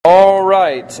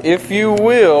right, if you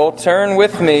will, turn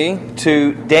with me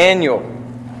to Daniel.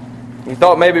 You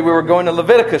thought maybe we were going to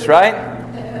Leviticus,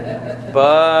 right?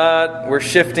 But we're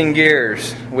shifting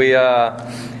gears.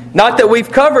 Not that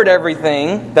we've covered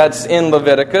everything that's in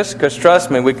Leviticus, because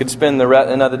trust me, we could spend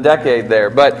another decade there.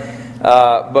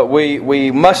 But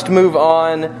we must move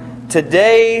on.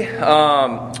 Today,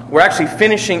 we're actually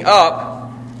finishing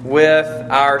up with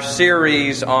our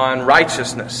series on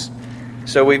righteousness.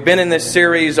 So we've been in this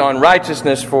series on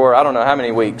righteousness for I don't know how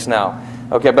many weeks now.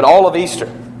 Okay, but all of Easter.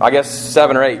 I guess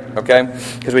 7 or 8, okay?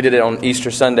 Because we did it on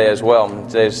Easter Sunday as well.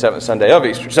 Today is the 7th Sunday of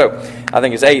Easter. So I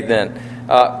think it's 8 then.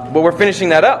 But we're finishing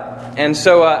that up. And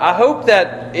so I hope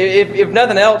that, if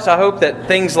nothing else, I hope that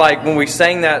things like when we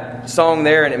sang that song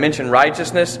there and it mentioned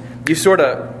righteousness, you sort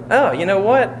of, oh, you know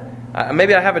what?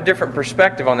 Maybe I have a different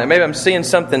perspective on that. Maybe I'm seeing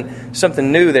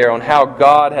something new there on how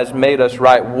God has made us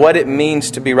right, what it means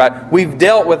to be right. We've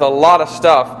dealt with a lot of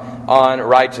stuff on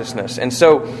righteousness. And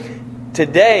so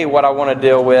today what I want to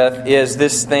deal with is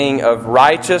this thing of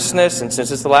righteousness, and since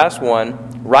it's the last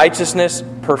one, righteousness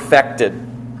perfected.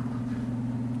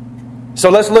 So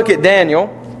let's look at Daniel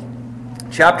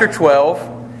chapter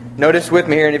 12. Notice with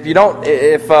me here, and if you don't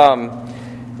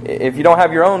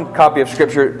have your own copy of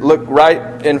Scripture, look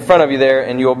right in front of you there,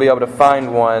 and you'll be able to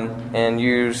find one and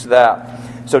use that.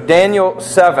 So Daniel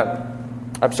 12.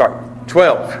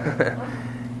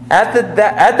 At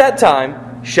that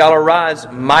time shall arise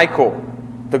Michael,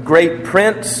 the great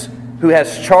prince, who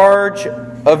has charge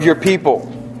of your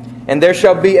people. And there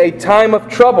shall be a time of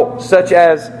trouble, such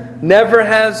as never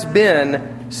has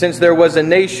been since there was a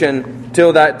nation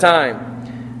till that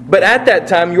time. But at that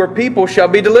time your people shall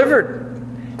be delivered,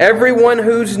 everyone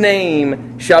whose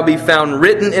name shall be found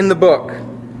written in the book.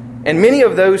 And many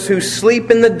of those who sleep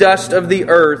in the dust of the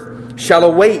earth shall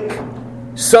awake,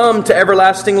 some to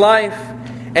everlasting life,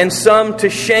 and some to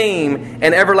shame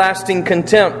and everlasting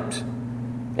contempt.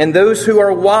 And those who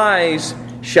are wise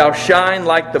shall shine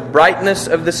like the brightness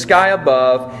of the sky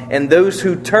above, and those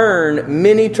who turn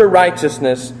many to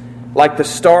righteousness like the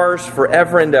stars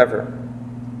forever and ever.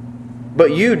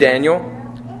 But you, Daniel,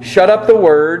 shut up the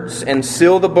words and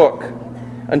seal the book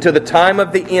until the time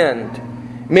of the end.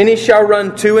 Many shall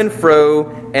run to and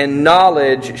fro, and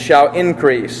knowledge shall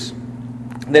increase.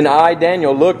 Then I,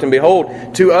 Daniel, looked, and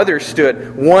behold, 2 others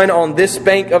stood, one on this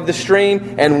bank of the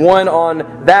stream, and one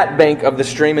on that bank of the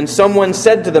stream. And someone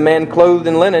said to the man clothed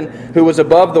in linen, who was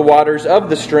above the waters of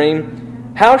the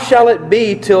stream, how shall it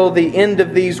be till the end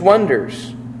of these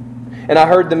wonders? And I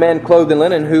heard the man clothed in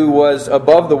linen, who was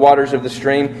above the waters of the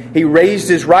stream, he raised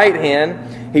his right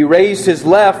hand, he raised his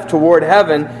left toward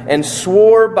heaven, and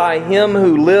swore by him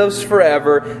who lives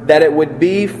forever, that it would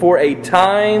be for a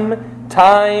time,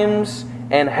 times,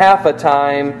 and half a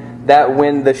time, that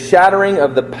when the shattering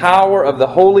of the power of the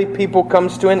holy people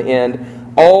comes to an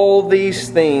end, all these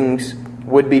things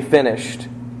would be finished.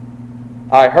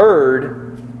 I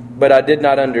heard, but I did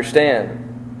not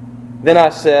understand. Then I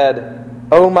said,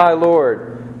 O my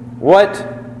Lord, what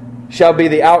shall be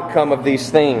the outcome of these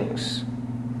things?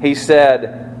 He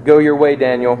said, Go your way,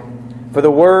 Daniel, for the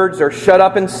words are shut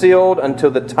up and sealed until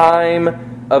the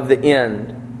time of the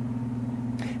end.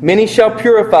 Many shall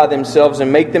purify themselves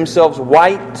and make themselves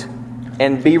white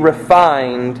and be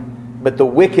refined, but the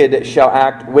wicked shall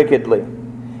act wickedly.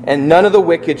 And none of the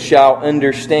wicked shall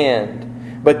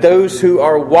understand, but those who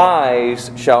are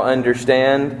wise shall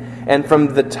understand. And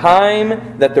from the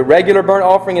time that the regular burnt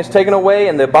offering is taken away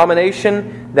and the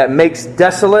abomination that makes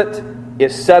desolate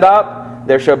is set up,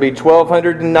 there shall be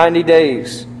 1290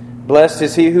 days. Blessed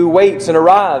is he who waits and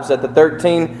arrives at the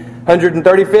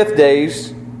 1335th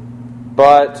days.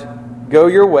 But go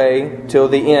your way till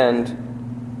the end,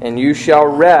 and you shall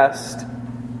rest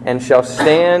and shall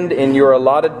stand in your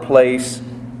allotted place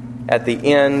at the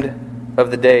end of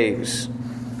the days.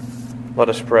 Let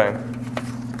us pray.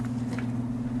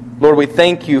 Lord, we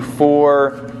thank you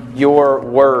for your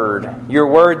word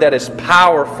that is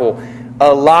powerful,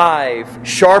 alive,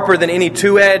 sharper than any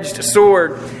two-edged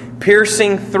sword,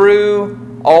 piercing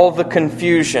through all the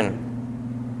confusion,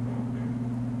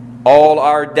 all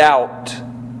our doubt,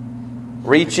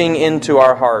 reaching into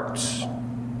our hearts.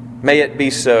 May it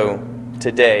be so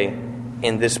today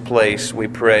in this place, we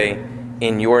pray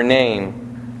in your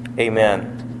name.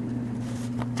 Amen.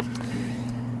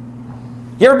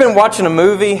 You ever been watching a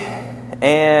movie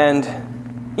and,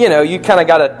 you kind of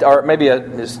got or maybe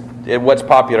what's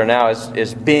popular now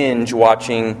is binge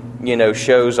watching,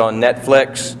 shows on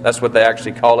Netflix. That's what they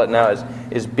actually call it now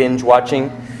is binge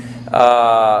watching.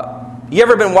 You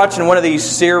ever been watching one of these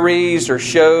series or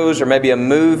shows or maybe a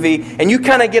movie, and you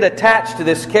kind of get attached to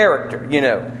this character,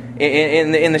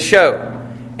 in the show,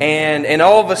 And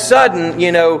all of a sudden,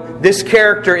 this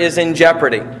character is in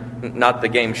jeopardy. Not the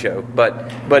game show,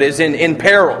 but is in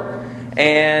peril.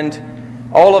 And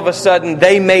all of a sudden,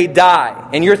 they may die.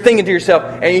 And you're thinking to yourself,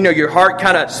 and your heart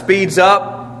kind of speeds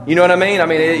up. You know what I mean? I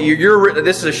mean,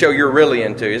 this is a show you're really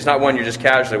into. It's not one you're just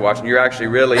casually watching. You're actually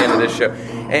really into this show.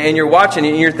 And you're watching it,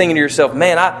 and you're thinking to yourself,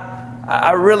 man,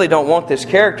 I really don't want this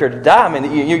character to die. I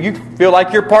mean, you feel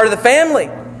like you're part of the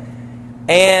family.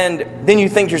 And then you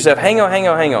think to yourself, hang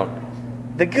on.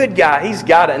 The good guy, he's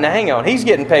got it. Now, hang on. He's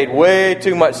getting paid way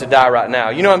too much to die right now.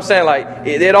 You know what I'm saying? Like,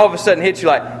 it all of a sudden hits you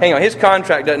like, hang on, his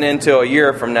contract doesn't end until a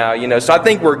year from now. So I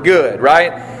think we're good,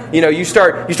 right? You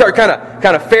start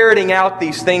kind of ferreting out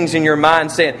these things in your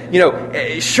mind, saying,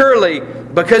 surely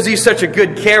because he's such a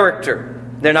good character,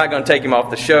 they're not going to take him off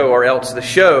the show, or else the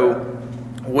show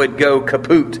would go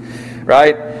kaput,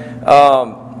 right?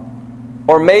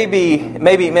 Or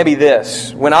maybe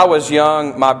this. When I was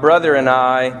young, my brother and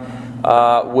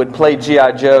I would play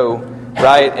G.I. Joe,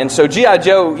 right? And so G.I.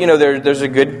 Joe, there's a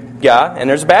good guy and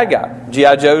there's a bad guy.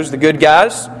 G.I. Joe's the good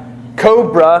guys.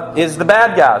 Cobra is the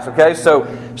bad guys, okay?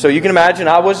 So you can imagine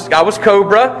I was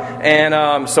Cobra,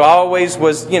 and so I always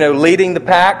was, leading the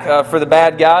pack for the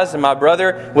bad guys, and my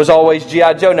brother was always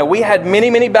G.I. Joe. Now, we had many,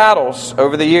 many battles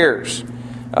over the years.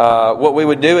 What we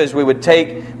would do is we'd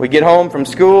get home from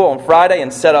school on Friday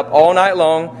and set up all night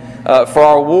long for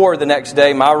our war the next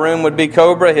day. My room would be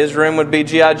Cobra, his room would be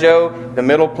G.I. Joe. The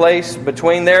middle place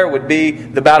between there would be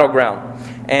the battleground.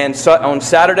 And so on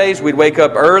Saturdays, we'd wake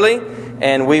up early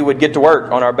and we would get to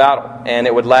work on our battle. And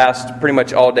it would last pretty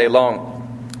much all day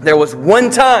long. There was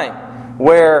one time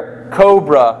where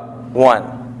Cobra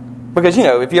won. Because,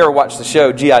 if you ever watch the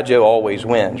show, G.I. Joe always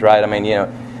wins, right? I mean,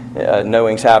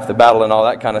 knowing's half the battle and all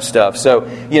that kind of stuff. So,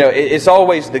 it's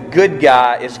always the good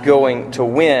guy is going to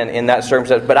win in that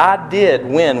circumstance. But I did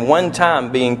win one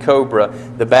time being Cobra,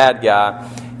 the bad guy,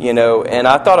 and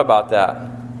I thought about that.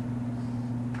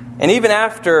 And even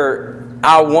after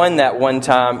I won that one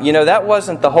time, that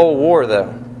wasn't the whole war,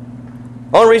 though.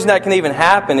 The only reason that can even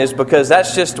happen is because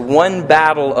that's just one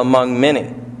battle among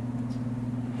many.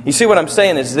 You see, what I'm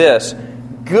saying is this: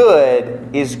 good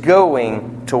is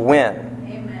going to win.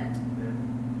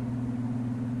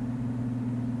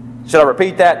 Should I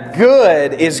repeat that?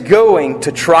 Good is going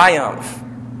to triumph.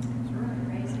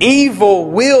 Evil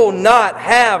will not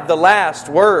have the last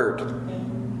word.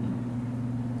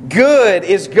 Good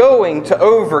is going to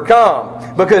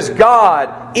overcome because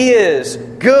God is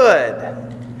good.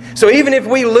 So even if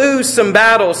we lose some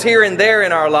battles here and there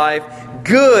in our life,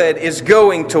 good is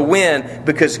going to win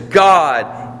because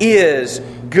God is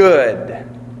good.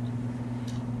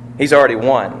 He's already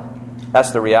won.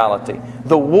 That's the reality.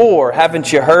 The war,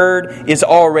 haven't you heard, is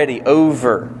already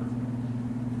over.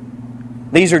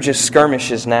 These are just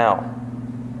skirmishes now.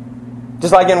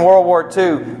 Just like in World War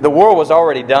II, the war was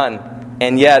already done,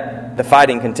 and yet the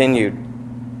fighting continued.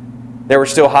 There were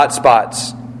still hot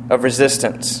spots of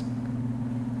resistance.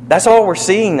 That's all we're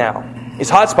seeing now, is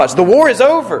hot spots. The war is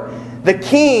over. The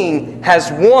king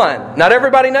has won. Not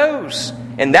everybody knows.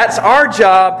 And that's our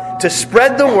job, to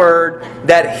spread the word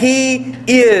that He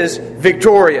is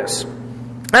victorious.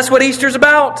 That's what Easter's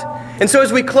about. And so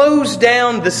as we close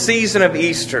down the season of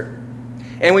Easter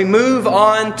and we move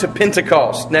on to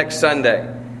Pentecost next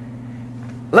Sunday,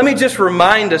 let me just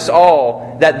remind us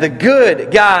all that the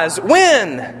good guys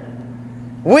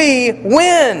win. We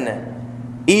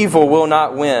win. Evil will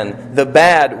not win. The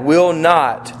bad will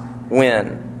not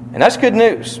win. And that's good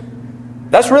news.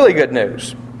 That's really good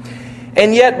news.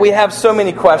 And yet we have so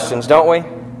many questions, don't we?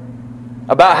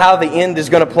 About how the end is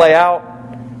going to play out.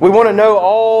 We want to know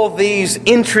all these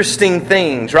interesting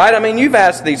things, right? I mean, you've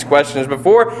asked these questions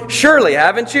before. Surely,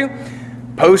 haven't you?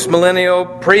 Post-millennial,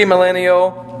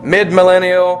 pre-millennial,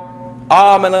 mid-millennial,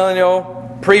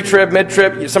 millennial, pre-trib,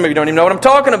 mid-trib. Some of you don't even know what I'm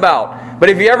talking about. But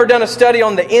if you've ever done a study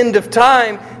on the end of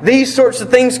time, these sorts of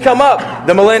things come up.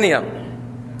 The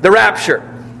millennium, the rapture,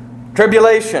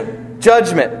 tribulation,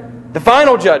 judgment, the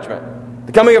final judgment,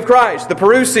 the coming of Christ, the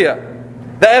parousia,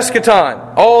 the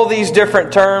eschaton. All these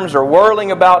different terms are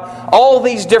whirling about all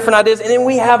these different ideas. And then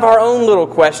we have our own little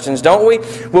questions, don't we?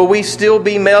 Will we still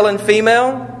be male and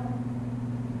female?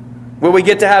 Will we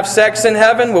get to have sex in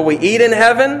heaven? Will we eat in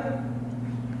heaven?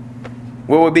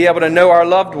 Will we be able to know our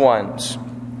loved ones?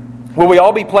 Will we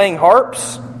all be playing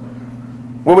harps?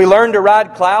 Will we learn to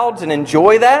ride clouds and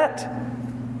enjoy that?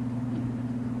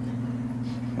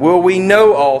 Will we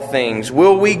know all things?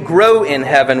 Will we grow in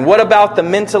heaven? What about the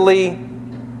mentally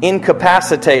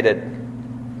incapacitated?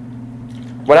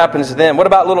 What happens to them? What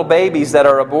about little babies that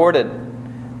are aborted?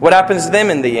 What happens to them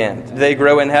in the end? Do they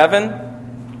grow in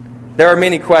heaven? There are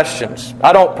many questions.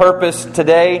 I don't purpose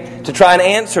today to try and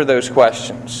answer those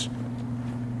questions.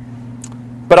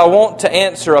 But I want to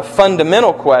answer a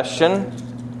fundamental question,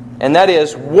 and that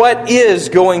is, what is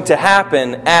going to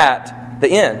happen at the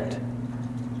end?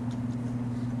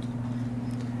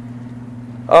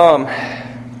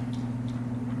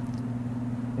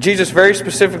 Jesus very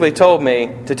specifically told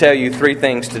me to tell you 3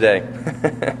 things today.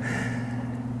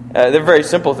 They're very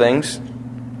simple things. In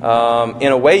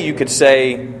a way, you could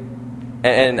say,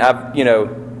 and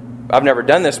I've never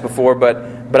done this before,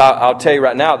 but I'll tell you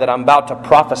right now that I'm about to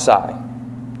prophesy.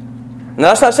 Now,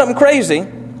 that's not something crazy,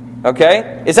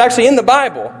 okay? It's actually in the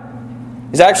Bible.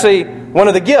 It's actually one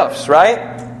of the gifts, right?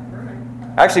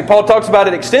 Actually, Paul talks about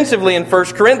it extensively in 1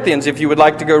 Corinthians, if you would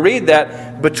like to go read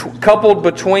that. Coupled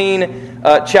between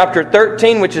chapter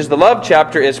 13, which is the love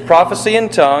chapter, is prophecy in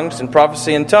tongues and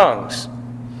prophecy in tongues.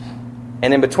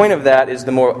 And in between of that is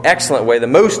the more excellent way, the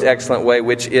most excellent way,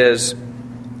 which is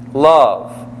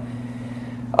love.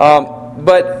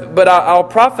 But I'll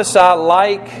prophesy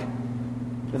like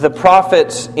the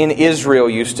prophets in Israel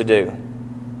used to do.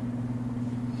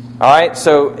 Alright,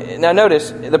 so now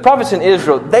notice, the prophets in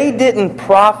Israel, they didn't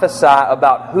prophesy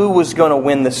about who was going to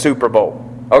win the Super Bowl.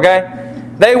 Okay?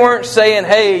 They weren't saying,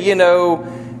 hey,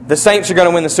 the Saints are going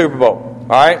to win the Super Bowl.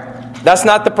 Alright? That's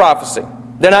not the prophecy.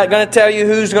 They're not going to tell you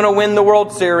who's going to win the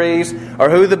World Series or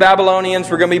who the Babylonians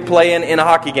were going to be playing in a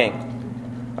hockey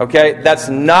game. Okay? That's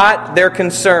not their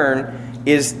concern,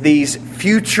 is these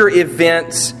future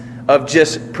events of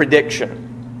just prediction.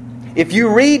 If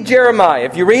you read Jeremiah,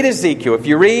 if you read Ezekiel, if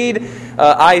you read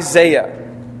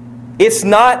Isaiah, it's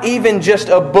not even just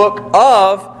a book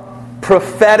of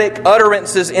prophetic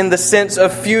utterances in the sense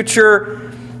of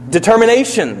future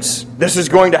determinations. This is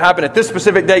going to happen at this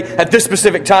specific day, at this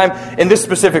specific time, in this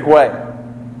specific way.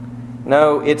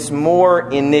 No, it's more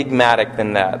enigmatic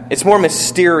than that. It's more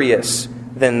mysterious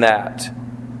than that.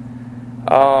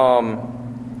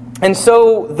 And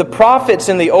so the prophets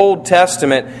in the Old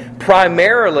Testament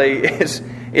primarily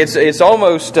it's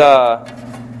almost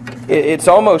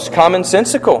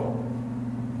commonsensical.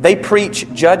 They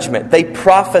preach judgment. They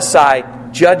prophesy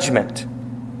judgment.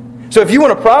 So if you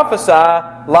want to prophesy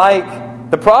like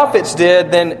the prophets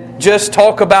did, then just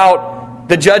talk about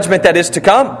the judgment that is to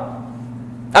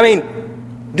come. I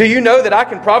mean, do you know that I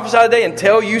can prophesy today and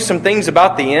tell you some things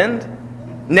about the end?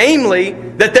 Namely,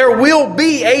 that there will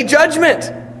be a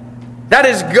judgment. That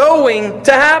is going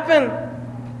to happen.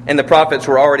 And the prophets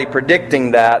were already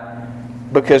predicting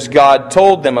that because God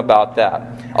told them about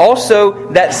that. Also,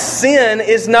 that sin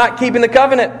is not keeping the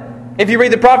covenant. If you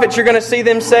read the prophets, you're going to see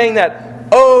them saying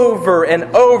that over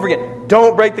and over again.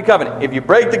 Don't break the covenant. If you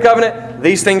break the covenant,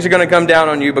 these things are going to come down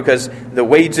on you because the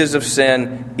wages of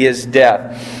sin is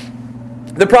death.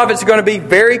 The prophets are going to be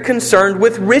very concerned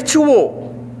with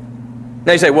ritual.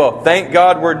 Now you say, well, thank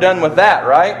God we're done with that,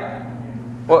 right?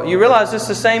 Well, you realize it's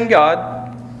the same God.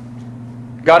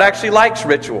 God actually likes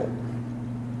ritual.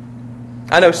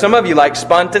 I know some of you like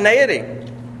spontaneity,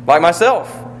 like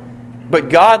myself. But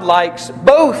God likes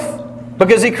both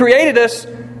because He created us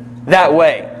that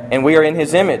way. And we are in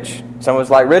His image. Some of us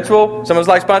like ritual, some of us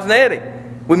like spontaneity.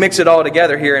 We mix it all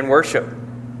together here in worship.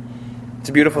 It's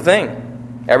a beautiful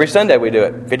thing. Every Sunday we do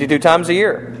it, 52 times a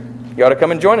year. You ought to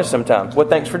come and join us sometime. Well,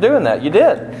 thanks for doing that. You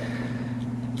did.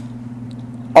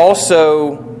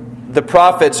 Also, the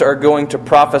prophets are going to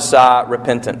prophesy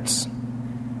repentance.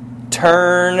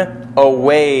 Turn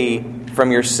away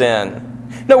from your sin.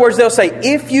 In other words, they'll say,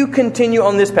 if you continue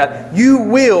on this path, you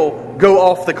will go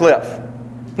off the cliff.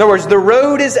 In other words, the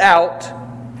road is out.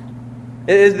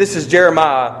 This is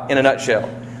Jeremiah in a nutshell.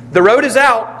 The road is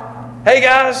out. Hey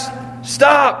guys,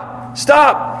 stop.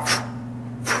 Stop.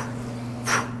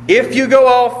 If you go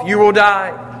off, you will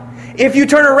die. If you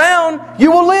turn around,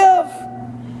 you will live.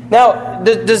 Now,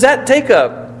 does that take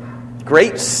a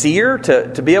great seer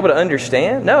to be able to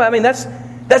understand? No, I mean, that's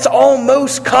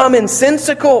almost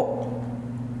commonsensical.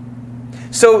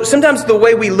 So sometimes the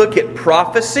way we look at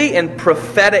prophecy and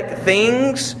prophetic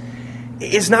things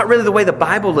is not really the way the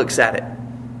Bible looks at it.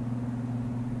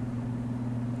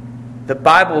 The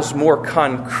Bible's more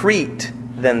concrete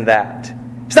than that.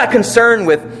 It's not concerned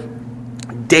with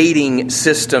dating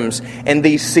systems and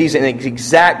these seasons and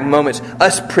exact moments,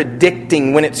 us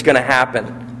predicting when it's going to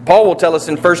happen. Paul will tell us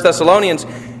in 1 Thessalonians,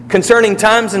 concerning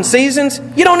times and seasons,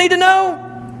 you don't need to know.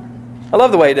 I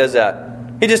love the way he does that.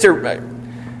 He just,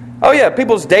 oh yeah,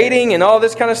 people's dating and all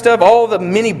this kind of stuff, all the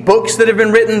many books that have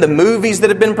been written, the movies that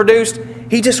have been produced,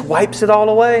 he just wipes it all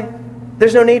away.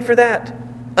 There's no need for that.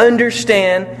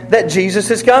 Understand that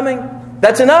Jesus is coming.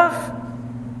 That's enough.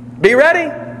 Be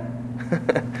ready.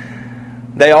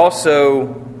 They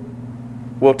also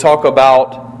will talk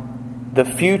about the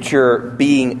future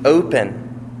being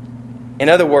open. In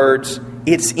other words,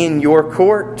 it's in your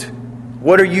court.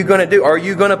 What are you going to do? Are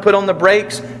you going to put on the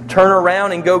brakes, turn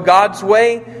around and go God's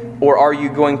way? Or are you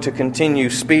going to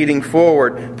continue speeding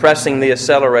forward, pressing the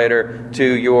accelerator to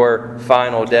your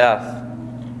final death?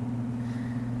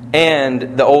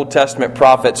 And the Old Testament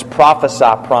prophets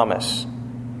promise.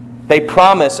 They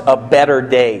promise a better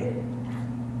day.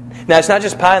 Now, it's not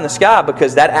just pie in the sky,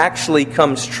 because that actually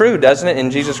comes true, doesn't it,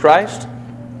 in Jesus Christ?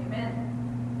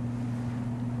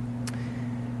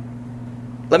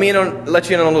 Let you in on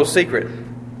a little secret.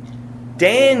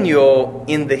 Daniel,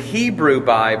 in the Hebrew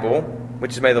Bible,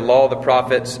 which is made of the law, the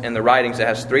prophets, and the writings, it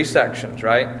has 3 sections,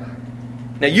 right?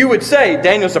 Now, you would say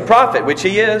Daniel's a prophet, which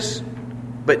he is,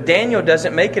 but Daniel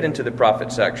doesn't make it into the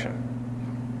prophet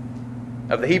section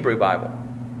of the Hebrew Bible.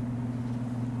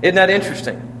 Isn't that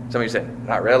interesting? Some of you say,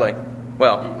 not really.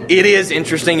 Well, it is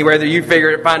interesting whether you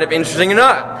find it interesting or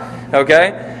not.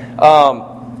 Okay?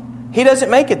 He doesn't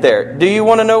make it there. Do you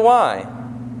want to know why?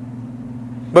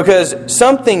 Because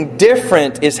something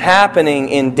different is happening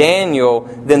in Daniel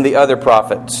than the other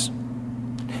prophets.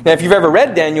 Now, if you've ever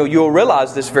read Daniel, you'll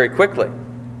realize this very quickly.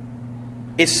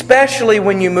 Especially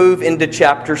when you move into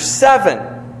chapter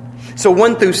 7. So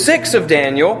 1 through 6 of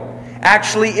Daniel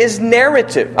actually is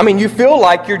narrative. I mean, you feel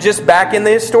like you're just back in the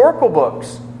historical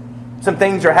books. Some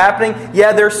things are happening.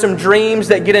 Yeah, there's some dreams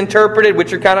that get interpreted,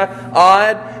 which are kind of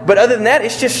odd. But other than that,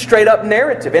 it's just straight up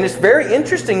narrative. And it's very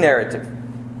interesting narrative.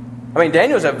 I mean,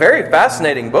 Daniel is a very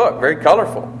fascinating book, very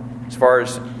colorful as far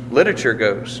as literature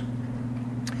goes.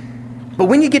 But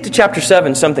when you get to chapter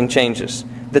 7, something changes.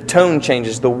 The tone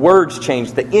changes, the words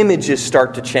change, the images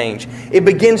start to change. It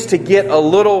begins to get a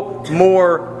little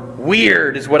more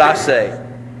weird, is what I say.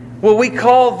 Well, we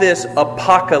call this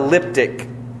apocalyptic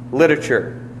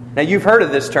literature. Now, you've heard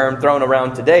of this term thrown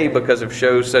around today because of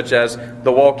shows such as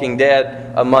The Walking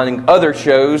Dead, among other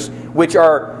shows, which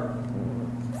are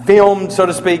filmed, so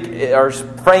to speak, or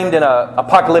framed in an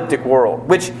apocalyptic world.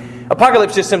 Which,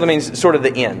 apocalypse just simply means sort of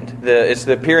the end. It's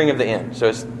the appearing of the end. So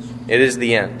it is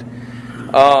the end.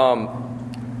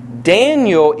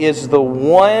 Daniel is the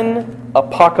one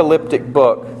apocalyptic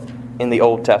book in the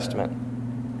Old Testament.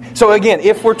 So again,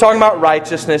 if we're talking about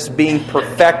righteousness being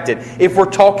perfected, if we're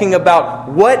talking about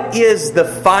what is the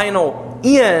final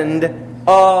end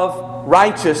of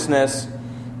righteousness,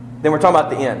 then we're talking about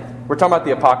the end. We're talking about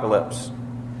the apocalypse.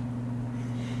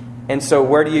 And so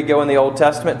where do you go in the Old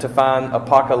Testament to find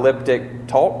apocalyptic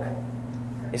talk?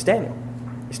 It's Daniel.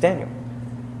 It's Daniel.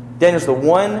 Daniel's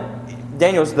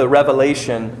the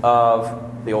revelation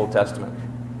of the Old Testament.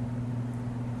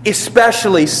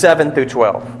 Especially 7 through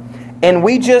 12. And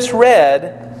we just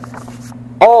read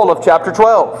all of chapter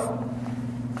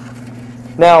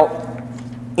 12. Now,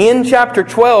 in chapter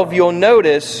 12, you'll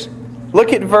notice,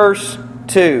 look at verse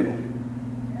 2.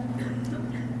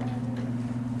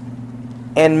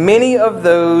 And many of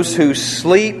those who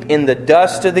sleep in the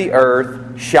dust of the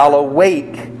earth shall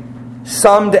awake,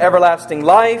 some to everlasting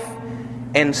life,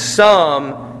 and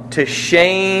some to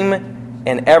shame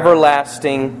and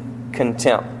everlasting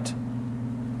contempt.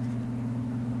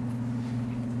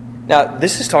 Now,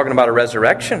 this is talking about a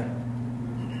resurrection.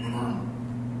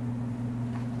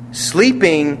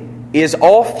 Sleeping is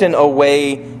often a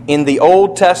way in the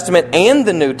Old Testament and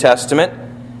the New Testament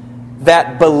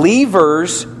that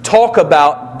believers talk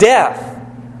about death.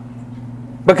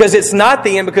 Because it's not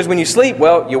the end, because when you sleep,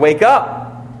 well, you wake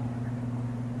up.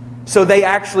 So they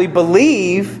actually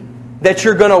believe that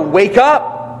you're going to wake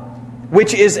up,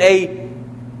 which is a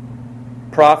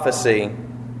prophecy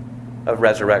of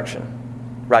resurrection.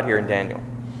 Right here in Daniel.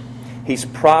 He's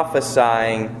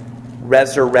prophesying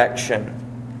resurrection,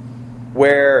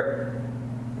 where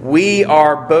we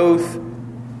are both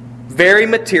very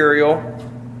material.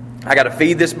 I got to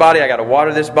feed this body, I got to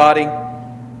water this body,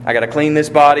 I got to clean this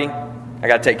body, I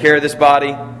got to take care of this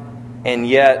body, and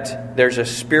yet there's a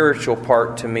spiritual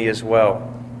part to me as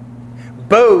well.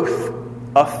 Both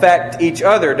affect each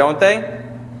other, don't they?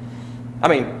 I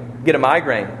mean, get a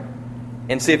migraine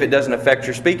and see if it doesn't affect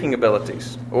your speaking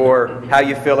abilities, or how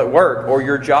you feel at work, or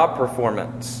your job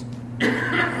performance.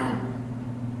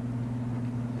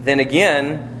 Then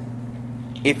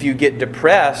again, if you get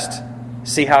depressed,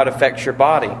 see how it affects your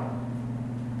body.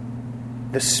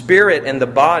 The spirit and the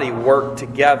body work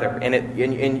together,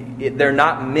 and they're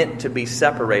not meant to be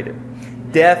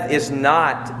separated. Death is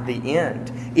not the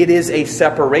end. It is a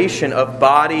separation of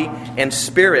body and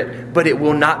spirit, but it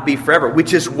will not be forever,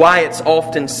 which is why it's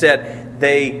often said,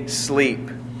 they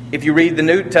sleep. If you read the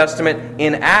New Testament,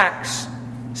 in Acts,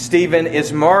 Stephen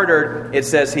is martyred. It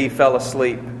says he fell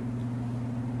asleep.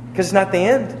 Because it's not the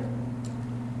end.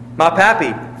 my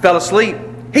pappy fell asleep.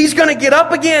 He's going to get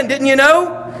up again, didn't you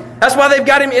know? That's why they've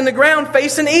got him in the ground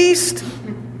facing east.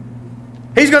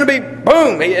 He's going to be,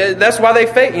 boom. That's why they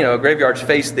face, graveyards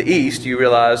face the east. You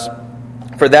realize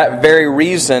for that very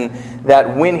reason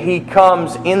that when he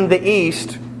comes in the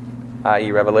east,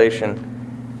 i.e.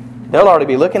 Revelation, they'll already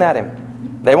be looking at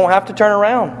him. They won't have to turn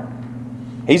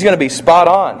around. He's going to be spot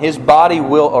on. His body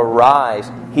will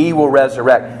arise. He will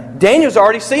resurrect. Daniel's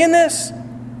already seeing this.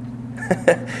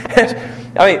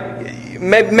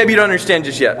 Maybe you don't understand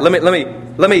just yet.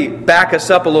 Let me back us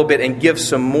up a little bit and give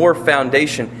some more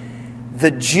foundation. The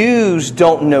Jews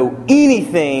don't know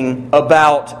anything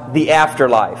about the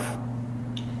afterlife.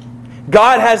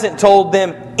 God hasn't told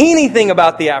them anything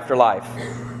about the afterlife.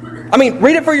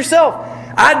 Read it for yourself.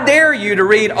 I dare you to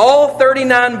read all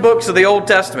 39 books of the Old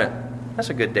Testament. That's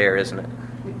a good dare, isn't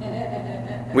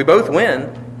it? We both win,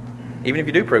 even if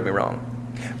you do prove me wrong.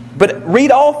 But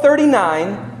read all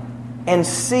 39 and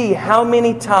see how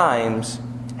many times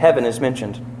heaven is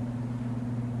mentioned.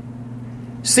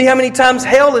 See how many times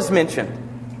hell is mentioned.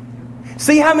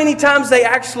 See how many times they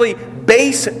actually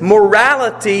base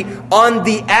morality on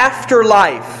the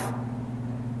afterlife.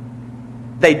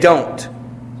 They don't.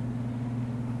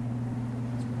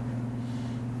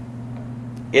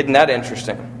 Isn't that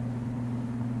interesting?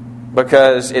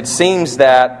 Because it seems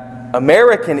that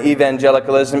American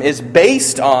evangelicalism is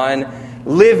based on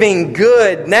living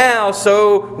good now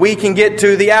so we can get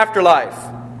to the afterlife.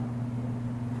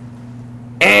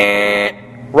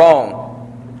 Wrong.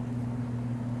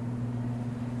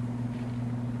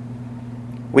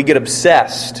 We get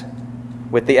obsessed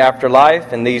with the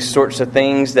afterlife and these sorts of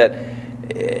things that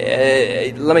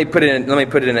let me put it in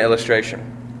an illustration.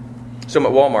 So I'm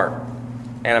at Walmart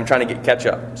and I'm trying to get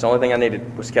ketchup. So the only thing I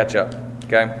needed was ketchup.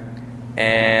 Okay?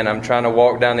 And I'm trying to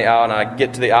walk down the aisle and I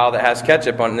get to the aisle that has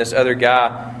ketchup on it, and this other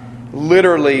guy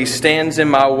literally stands in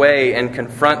my way and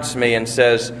confronts me and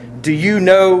says, "Do you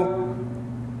know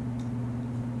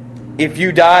if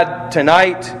you died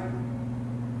tonight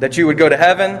that you would go to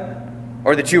heaven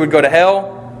or that you would go to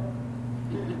hell?"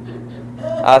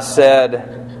 I said,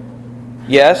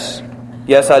 Yes,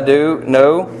 I do.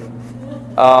 No.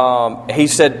 He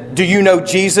said, "Do you know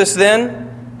Jesus then?"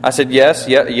 I said, yes.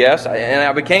 And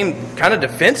I became kind of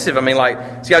defensive.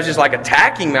 This guy's just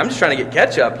attacking me. I'm just trying to get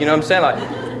ketchup. You know what I'm saying?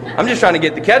 I'm just trying to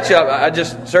get the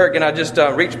ketchup. Sir, can I just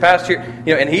reach past here?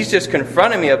 And he's just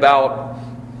confronting me about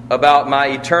my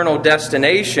eternal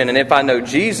destination and if I know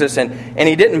Jesus. And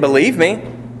he didn't believe me,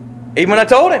 even when I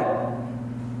told him.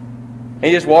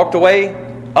 He just walked away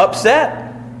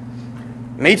upset.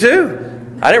 Me too.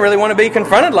 I didn't really want to be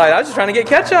confronted like that. I was just trying to get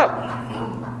ketchup.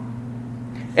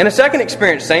 And a second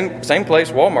experience, same place,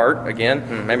 Walmart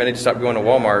again. Maybe I need to stop going to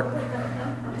Walmart.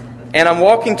 And I'm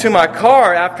walking to my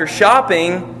car after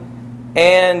shopping,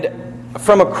 and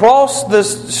from across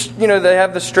this, they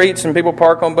have the streets and people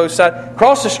park on both sides.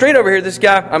 Across the street over here, this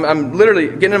guy, I'm literally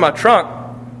getting in my trunk,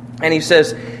 and he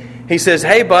says,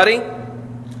 "Hey, buddy,"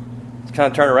 kind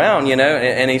of turn around,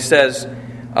 and he says,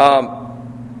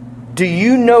 "Do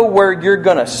you know where you're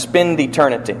going to spend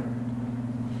eternity?"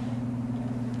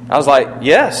 I was like,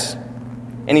 "Yes."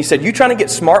 And he said, "You trying to get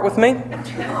smart with me?"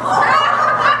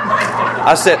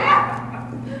 I said,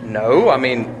 No,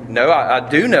 I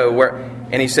do know where.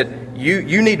 And he said,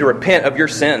 you need to repent of your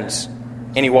sins.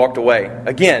 And he walked away.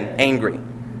 Again, angry.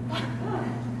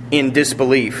 In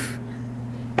disbelief.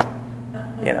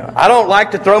 I don't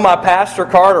like to throw my pastor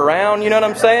card around, you know what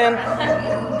I'm saying?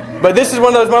 But this is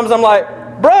one of those moments I'm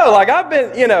like, bro, I've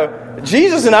been,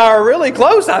 Jesus and I are really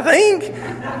close, I think.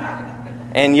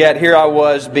 And yet here I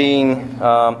was being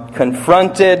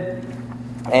confronted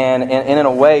and in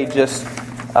a way just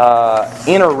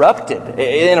interrupted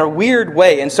in a weird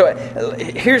way. And so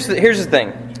here's the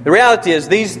thing. The reality is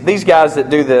these guys that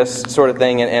do this sort of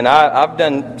thing, and I've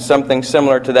done something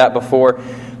similar to that before,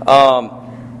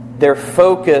 their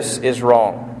focus is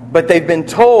wrong. But they've been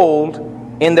told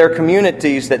in their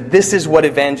communities that this is what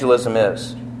evangelism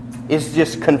is. It's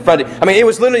just confronting. It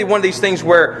was literally one of these things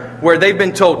where they've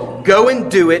been told, go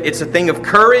and do it. It's a thing of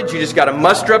courage. You just got to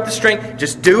muster up the strength.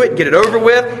 Just do it. Get it over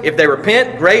with. If they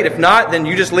repent, great. If not, then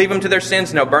you just leave them to their sins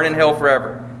and they'll burn in hell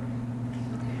forever.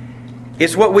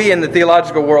 It's what we in the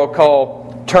theological world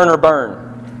call turn or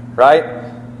burn. Right?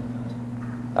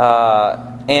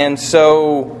 And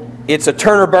so it's a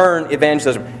turn or burn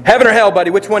evangelism. Heaven or hell, buddy?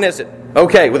 Which one is it?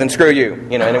 Okay, well then screw you.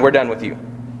 And then we're done with you.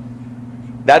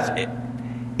 That's it.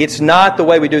 It's not the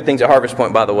way we do things at Harvest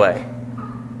Point, by the way.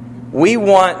 We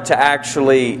want to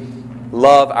actually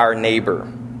love our neighbor.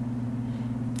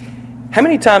 How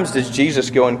many times does Jesus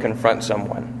go and confront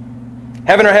someone?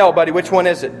 Heaven or hell, buddy, which one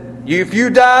is it? If you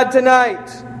died tonight,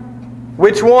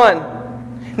 Which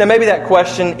one? Now maybe that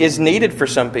question is needed for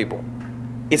some people.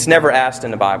 It's never asked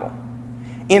in the Bible.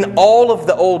 In all of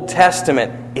the Old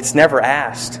Testament, it's never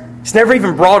asked. It's never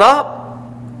even brought up.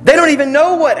 They don't even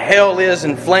know what hell is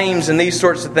and flames and these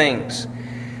sorts of things.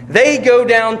 They go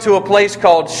down to a place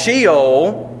called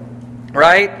Sheol,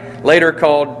 right? Later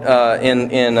called in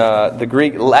the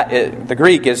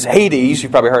Greek is Hades.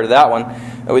 You've probably heard of that one.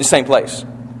 It's the same place.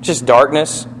 Just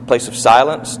darkness, place of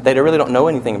silence. They really don't know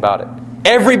anything about it.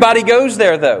 Everybody goes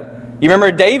there, though. You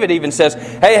remember David even says,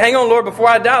 hey, hang on, Lord, before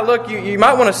I die, look, you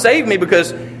might want to save me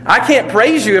because I can't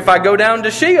praise you if I go down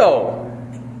to Sheol,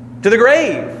 to the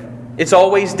grave. It's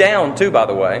always down, too, by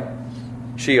the way.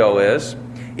 Sheol is.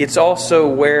 It's also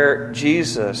where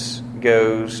Jesus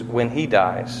goes when He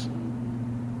dies.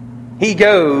 He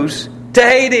goes to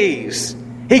Hades.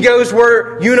 He goes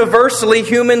where universally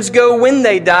humans go when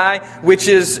they die, which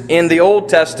is in the Old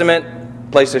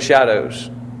Testament, place of shadows.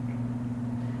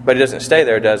 But He doesn't stay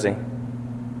there, does He?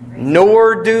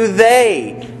 Nor do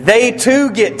they. They too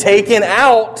get taken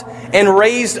out and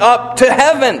raised up to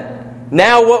heaven.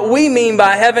 Now what we mean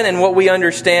by heaven and what we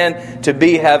understand to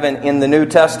be heaven in the New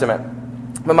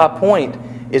Testament. But my point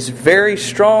is very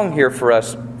strong here for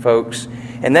us, folks.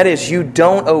 And that is, you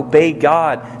don't obey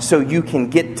God so you can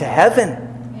get to heaven.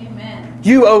 Amen.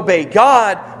 You obey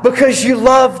God because you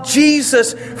love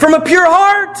Jesus from a pure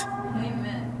heart.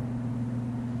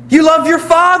 Amen. You love your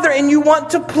Father and you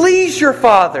want to please your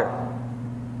Father.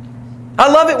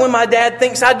 I love it when my dad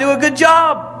thinks I do a good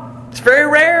job. It's very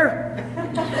rare.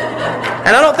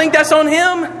 And I don't think that's on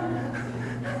him.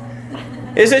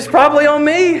 It's probably on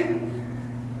me.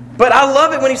 But I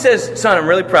love it when he says, son, I'm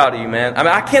really proud of you, man. I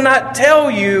mean, I cannot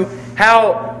tell you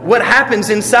what happens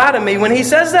inside of me when he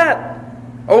says that.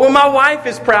 Or when my wife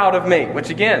is proud of me. Which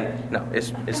again, no,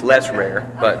 it's less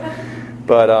rare.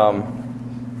 But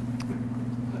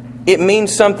it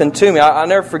means something to me. I'll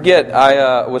never forget,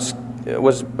 I was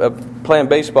playing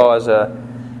baseball as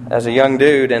a young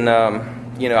dude. And,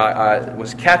 I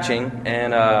was catching.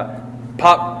 And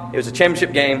it was a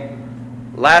championship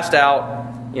game. Last out.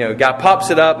 Guy pops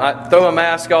it up, I throw my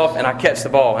mask off, and I catch the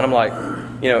ball. And I'm like,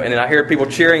 and then I hear people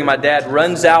cheering, and my dad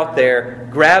runs out there,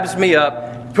 grabs me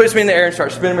up, puts me in the air, and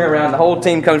starts spinning me around. The whole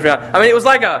team comes around. I mean, it was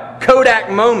like a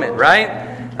Kodak moment,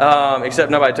 right? Except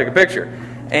nobody took a picture.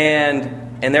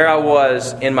 And there I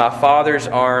was in my Father's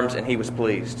arms, and He was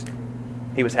pleased.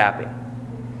 He was happy.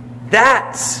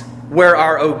 That's where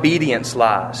our obedience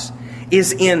lies.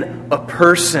 Is in a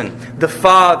person, the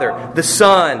Father, the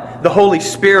Son, the Holy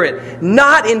Spirit,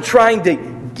 not in trying to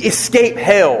escape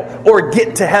hell or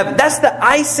get to heaven. That's the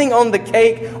icing on the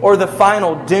cake or the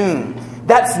final doom.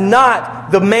 That's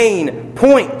not the main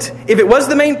point. If it was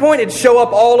the main point, it'd show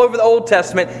up all over the Old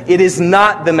Testament. It is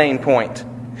not the main point.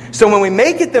 So when we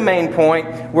make it the main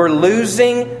point, we're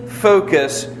losing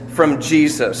focus from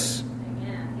Jesus.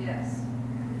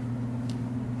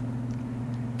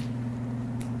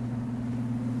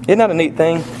 Isn't that a neat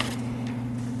thing?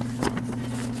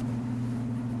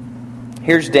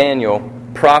 Here's Daniel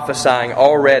prophesying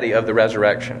already of the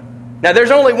resurrection. Now,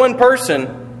 there's only one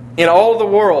person in all the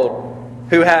world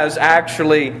who has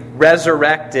actually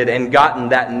resurrected and gotten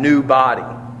that new body.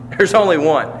 There's only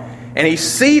one. And He's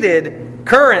seated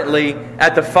currently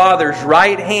at the Father's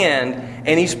right hand,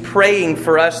 and He's praying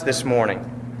for us this morning.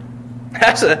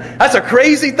 That's a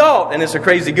crazy thought, and it's a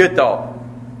crazy good thought.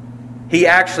 He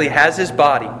actually has His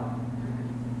body.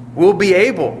 We'll be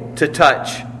able to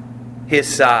touch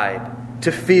His side,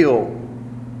 to feel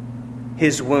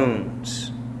His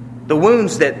wounds. The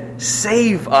wounds that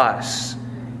save us.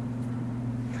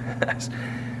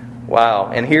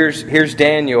 Wow. And here's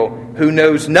Daniel, who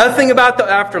knows nothing about the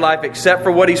afterlife except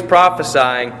for what he's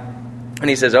prophesying. And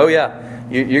he says, oh yeah,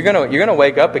 you're gonna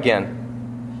wake up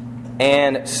again.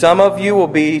 And some of you will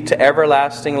be to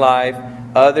everlasting life.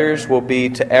 Others will be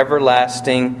to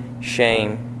everlasting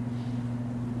shame.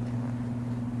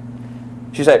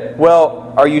 She said,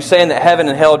 well, are you saying that heaven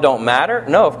and hell don't matter?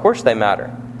 No, of course they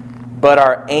matter. But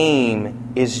our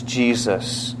aim is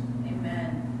Jesus.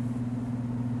 Amen.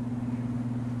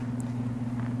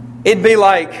 It'd be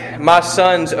like my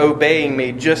sons obeying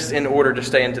me just in order to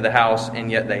stay into the house,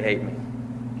 and yet they hate me.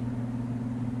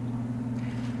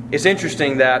 It's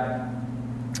interesting that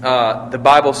the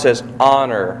Bible says,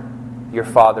 honor your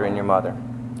father and your mother.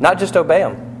 Not just obey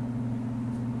them.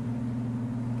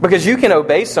 Because you can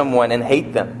obey someone and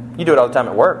hate them. You do it all the time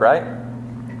at work, right?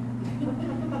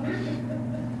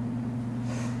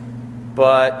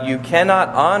 But you cannot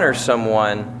honor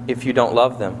someone if you don't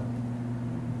love them.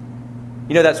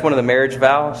 You know, that's one of the marriage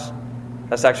vows.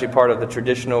 That's actually part of the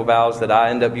traditional vows that I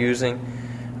end up using,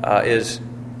 is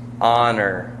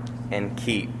honor and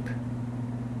keep.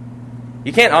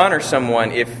 You can't honor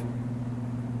someone if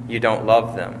you don't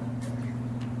love them.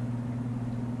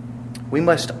 We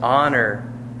must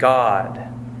honor God.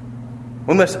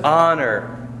 We must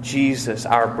honor Jesus,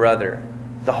 our brother,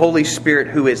 the Holy Spirit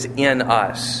who is in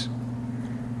us.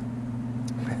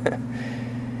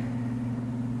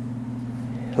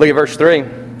 Look at verse 3.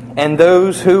 And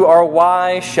those who are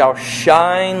wise shall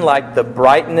shine like the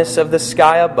brightness of the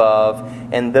sky above,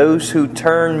 and those who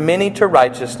turn many to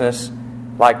righteousness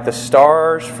like the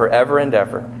stars forever and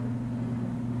ever.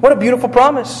 What a beautiful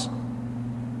promise.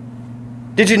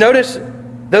 Did you notice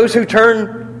those who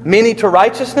turn many to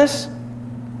righteousness?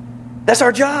 That's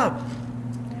our job.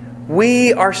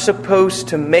 We are supposed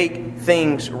to make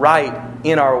things right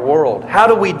in our world. How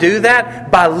do we do that?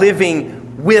 By living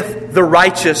with the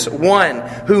righteous one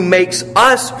who makes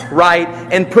us right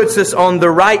and puts us on the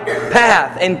right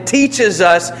path and teaches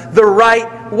us the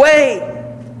right way.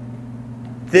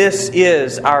 This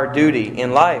is our duty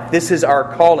in life. This is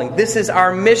our calling. This is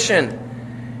our mission.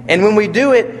 And when we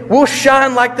do it, we'll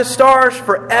shine like the stars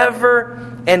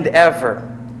forever and ever.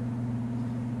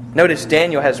 Notice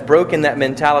Daniel has broken that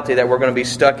mentality that we're going to be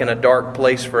stuck in a dark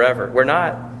place forever. We're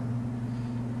not.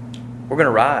 We're going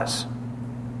to rise.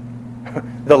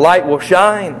 The light will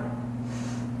shine.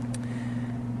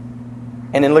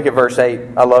 And then look at verse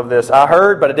 8. I love this. I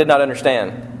heard, but I did not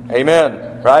understand.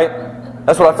 Amen. Right?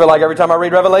 That's what I feel like every time I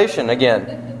read Revelation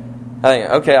again. I think,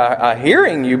 okay, I'm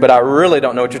hearing you, but I really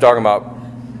don't know what you're talking about.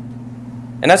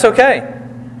 And that's okay.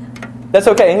 That's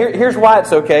okay. And here's why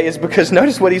it's okay. Is because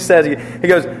notice what he says. He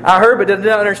goes, I heard, but did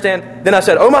not understand. Then I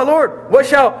said, oh my Lord, what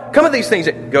shall come of these things?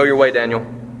 Go your way, Daniel.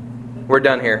 We're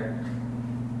done here.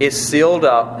 It's sealed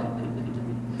up.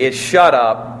 It's shut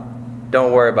up.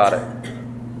 Don't worry about it.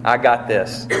 I got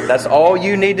this. That's all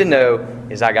you need to know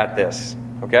is I got this.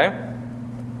 Okay?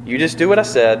 You just do what I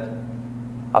said.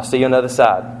 I'll see you on the other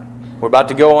side. We're about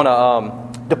to go on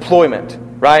a deployment,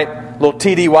 right? Little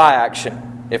TDY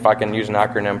action. If I can use an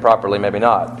acronym properly, maybe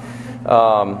not.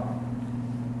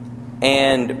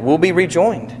 And we'll be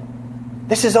rejoined.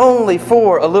 This is only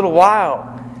for a little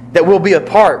while that we'll be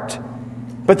apart.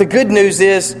 But the good news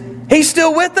is, He's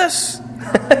still with us.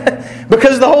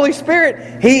 Because the Holy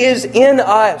Spirit, He is in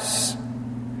us,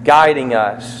 guiding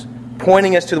us,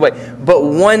 pointing us to the way. But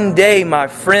one day, my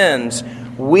friends,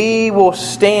 we will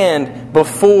stand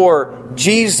before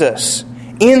Jesus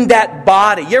in that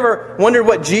body. You ever wondered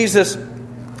what Jesus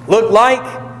looked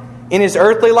like in His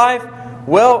earthly life?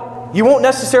 Well, you won't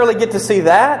necessarily get to see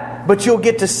that, but you'll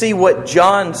get to see what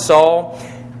John saw.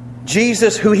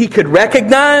 Jesus who he could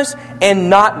recognize and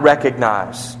not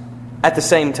recognize at the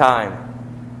same time.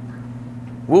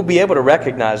 We'll be able to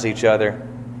recognize each other,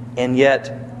 and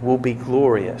yet we'll be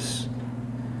glorious.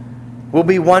 We'll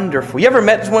be wonderful. You ever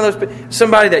met one of those,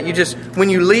 somebody that you just, when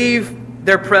you leave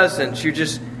their presence, you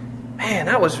just, man,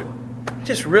 that was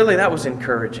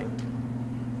encouraging.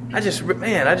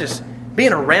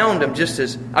 Being around them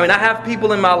I have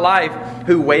people in my life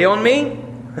who weigh on me,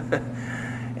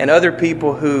 and other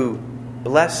people who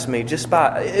bless me just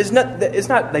by, it's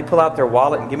not they pull out their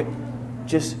wallet and give me,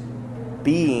 just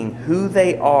being who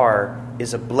they are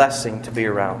is a blessing to be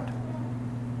around.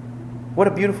 What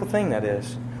a beautiful thing that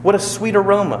is. What a sweet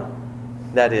aroma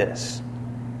that is.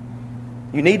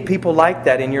 You need people like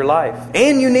that in your life.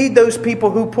 And you need those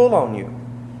people who pull on you.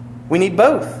 We need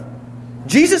both.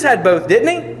 Jesus had both, didn't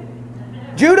He?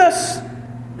 Judas,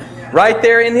 right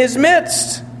there in His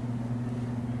midst.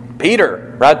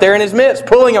 Peter, right there in His midst,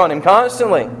 pulling on Him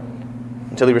constantly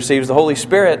until he receives the Holy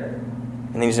Spirit,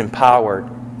 and then he's empowered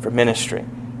for ministry,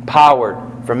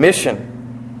 empowered for mission.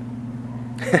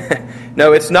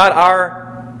 No, it's not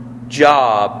our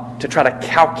job to try to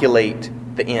calculate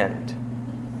the end,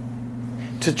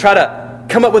 to try to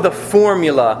come up with a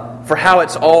formula for how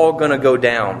it's all going to go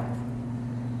down.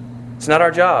 It's not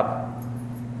our job.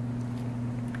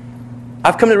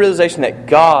 I've come to the realization that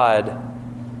God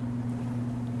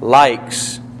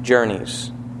likes journeys.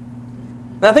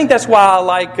 And I think that's why I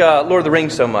like Lord of the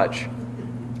Rings so much.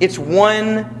 It's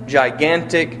one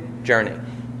gigantic journey.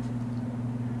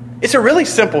 It's a really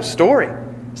simple story.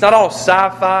 It's not all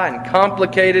sci-fi and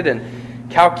complicated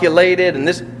and calculated. And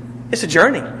it's a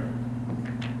journey.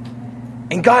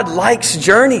 And God likes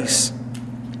journeys.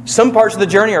 Some parts of the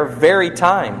journey are very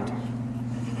timed.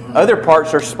 Other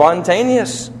parts are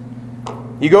spontaneous.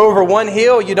 You go over one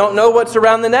hill, you don't know what's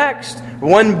around the next.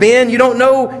 One bend, you don't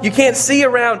know, you can't see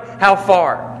around how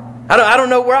far. I don't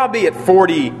know where I'll be at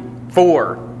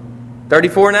 44,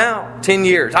 34 now, 10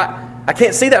 years. I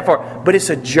can't see that far. But it's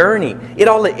a journey.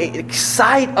 It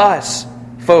excites us,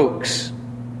 folks.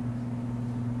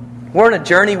 We're on a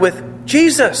journey with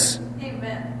Jesus.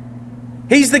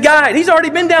 He's the guide. He's already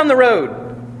been down the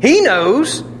road. He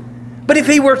knows. But if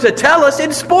He were to tell us,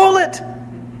 it'd spoil it.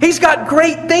 He's got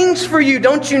great things for you,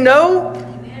 don't you know?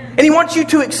 And He wants you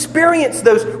to experience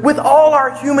those with all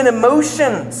our human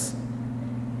emotions.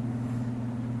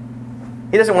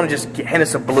 He doesn't want to just hand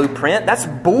us a blueprint. That's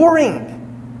boring.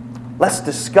 Let's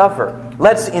discover.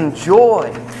 Let's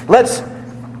enjoy. Let's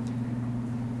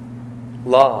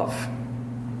love.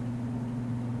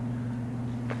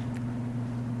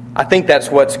 I think that's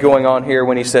what's going on here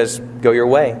when He says, go your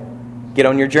way. Get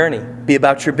on your journey. Be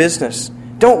about your business.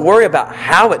 Don't worry about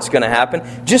how it's going to happen.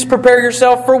 Just prepare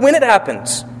yourself for when it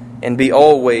happens. And be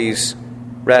always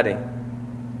ready.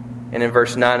 And in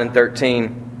verse 9 and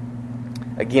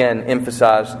 13, again,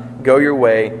 emphasize, go your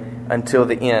way until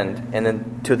the end, and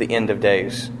then to the end of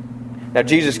days. Now,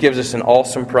 Jesus gives us an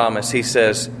awesome promise. He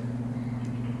says,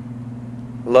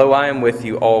 lo, I am with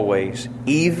you always,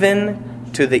 even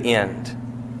to the end.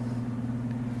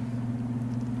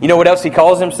 You know what else He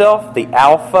calls Himself? The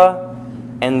Alpha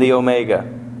and the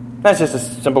Omega. That's just a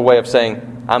simple way of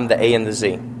saying, I'm the A and the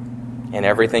Z, and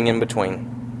everything in between.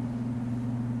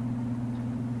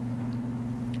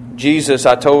 Jesus,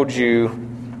 I told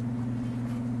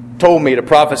me to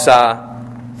prophesy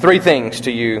 3 things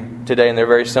to you today, and they're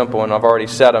very simple, and I've already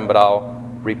said them, but I'll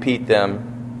repeat them.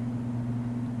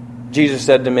 Jesus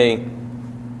said to me,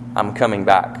 I'm coming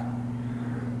back.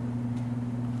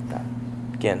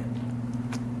 Again,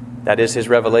 that is His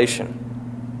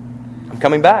revelation. I'm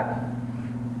coming back.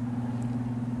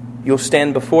 You'll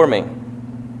stand before me.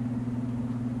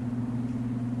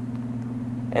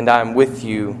 And I'm with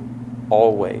you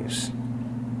always.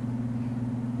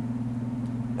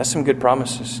 That's some good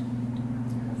promises.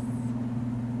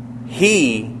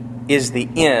 He is the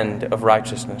end of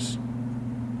righteousness.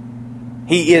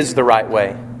 He is the right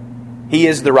way. He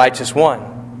is the righteous one.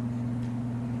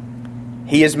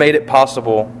 He has made it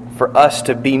possible for us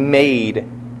to be made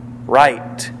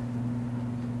right.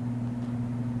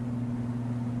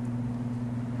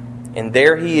 And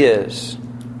there He is,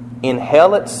 in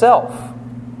hell itself.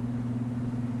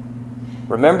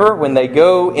 Remember when they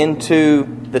go into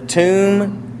the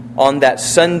tomb on that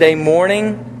Sunday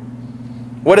morning?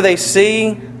 What do they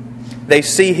see? They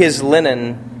see His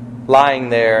linen lying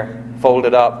there,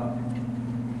 folded up.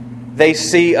 They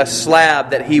see a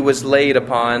slab that He was laid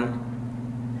upon.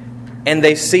 And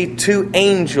they see 2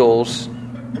 angels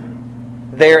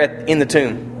there in the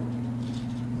tomb.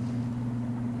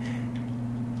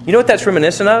 You know what that's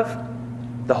reminiscent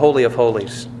of? The Holy of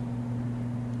Holies.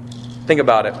 Think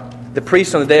about it. The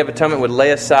priest on the Day of Atonement would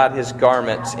lay aside his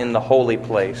garments in the holy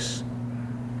place.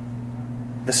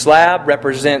 The slab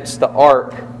represents the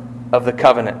Ark of the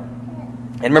Covenant.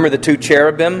 And remember the 2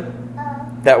 cherubim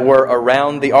that were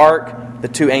around the Ark? The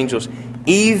 2 angels.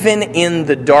 Even in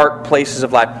the dark places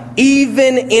of life,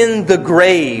 even in the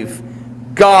grave,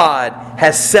 God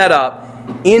has set up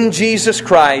in Jesus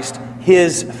Christ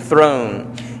His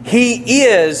throne. He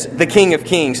is the King of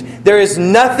Kings. There is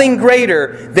nothing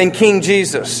greater than King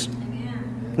Jesus.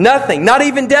 Nothing, not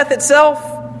even death itself,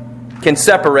 can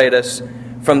separate us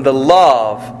from the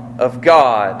love of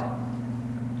God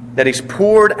that He's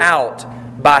poured out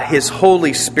by His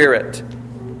Holy Spirit.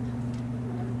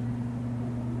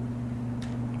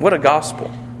 What a gospel.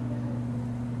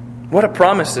 What a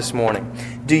promise this morning.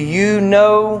 Do you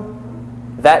know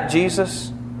that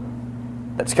Jesus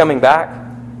that's coming back?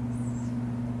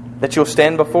 That you'll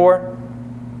stand before?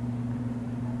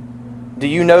 Do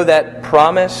you know that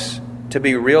promise to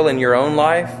be real in your own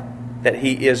life? That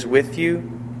He is with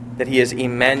you? That He is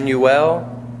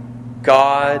Emmanuel,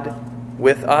 God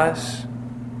with us?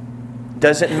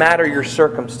 Doesn't matter your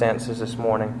circumstances this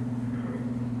morning.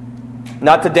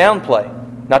 Not to downplay.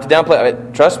 Not to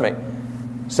downplay. Trust me.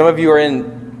 Some of you are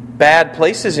in bad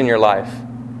places in your life.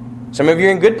 Some of you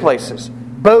are in good places.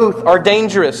 Both are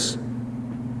dangerous.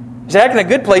 Is that in a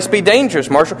good place be dangerous,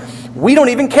 Marshall? We don't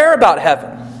even care about heaven.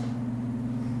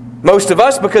 Most of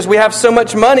us, because we have so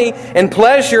much money and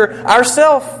pleasure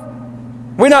ourselves.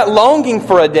 We're not longing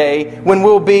for a day when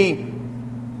we'll be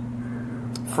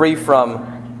free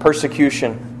from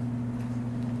persecution.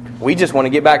 We just want to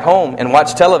get back home and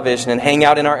watch television and hang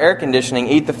out in our air conditioning,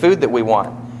 eat the food that we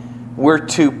want. We're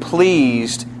too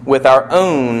pleased with our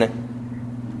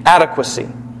own adequacy.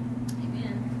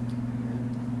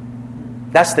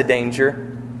 That's the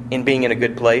danger in being in a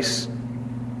good place.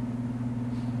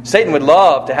 Satan would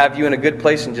love to have you in a good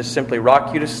place and just simply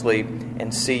rock you to sleep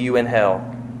and see you in hell.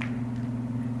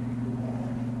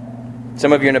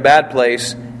 Some of you are in a bad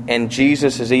place, and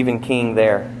Jesus is even king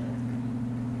there.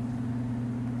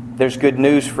 There's good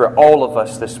news for all of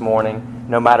us this morning.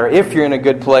 no matter if you're in a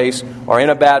good place or in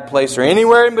a bad place or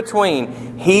anywhere in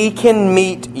between, He can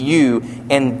meet you.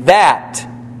 And that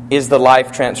is the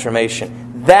life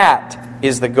transformation. That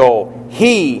is the goal.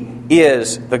 He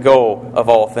is the goal of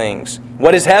all things.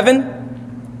 What is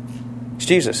heaven? It's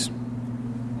Jesus.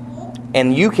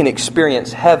 And you can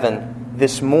experience heaven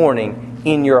this morning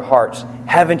in your hearts.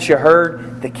 Haven't you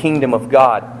heard? The kingdom of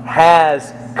God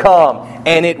has come,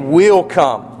 and it will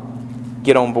come.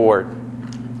 Get on board.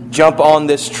 Jump on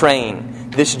this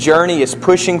train. This journey is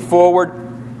pushing forward.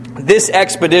 This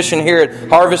expedition here at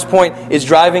Harvest Point is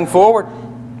driving forward.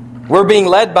 We're being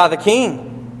led by the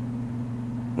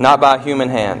King, not by a human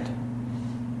hand.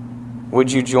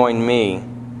 Would you join me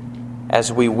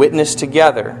as we witness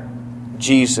together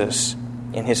Jesus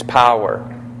in His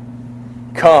power?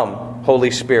 Come,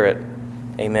 Holy Spirit.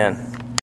 Amen.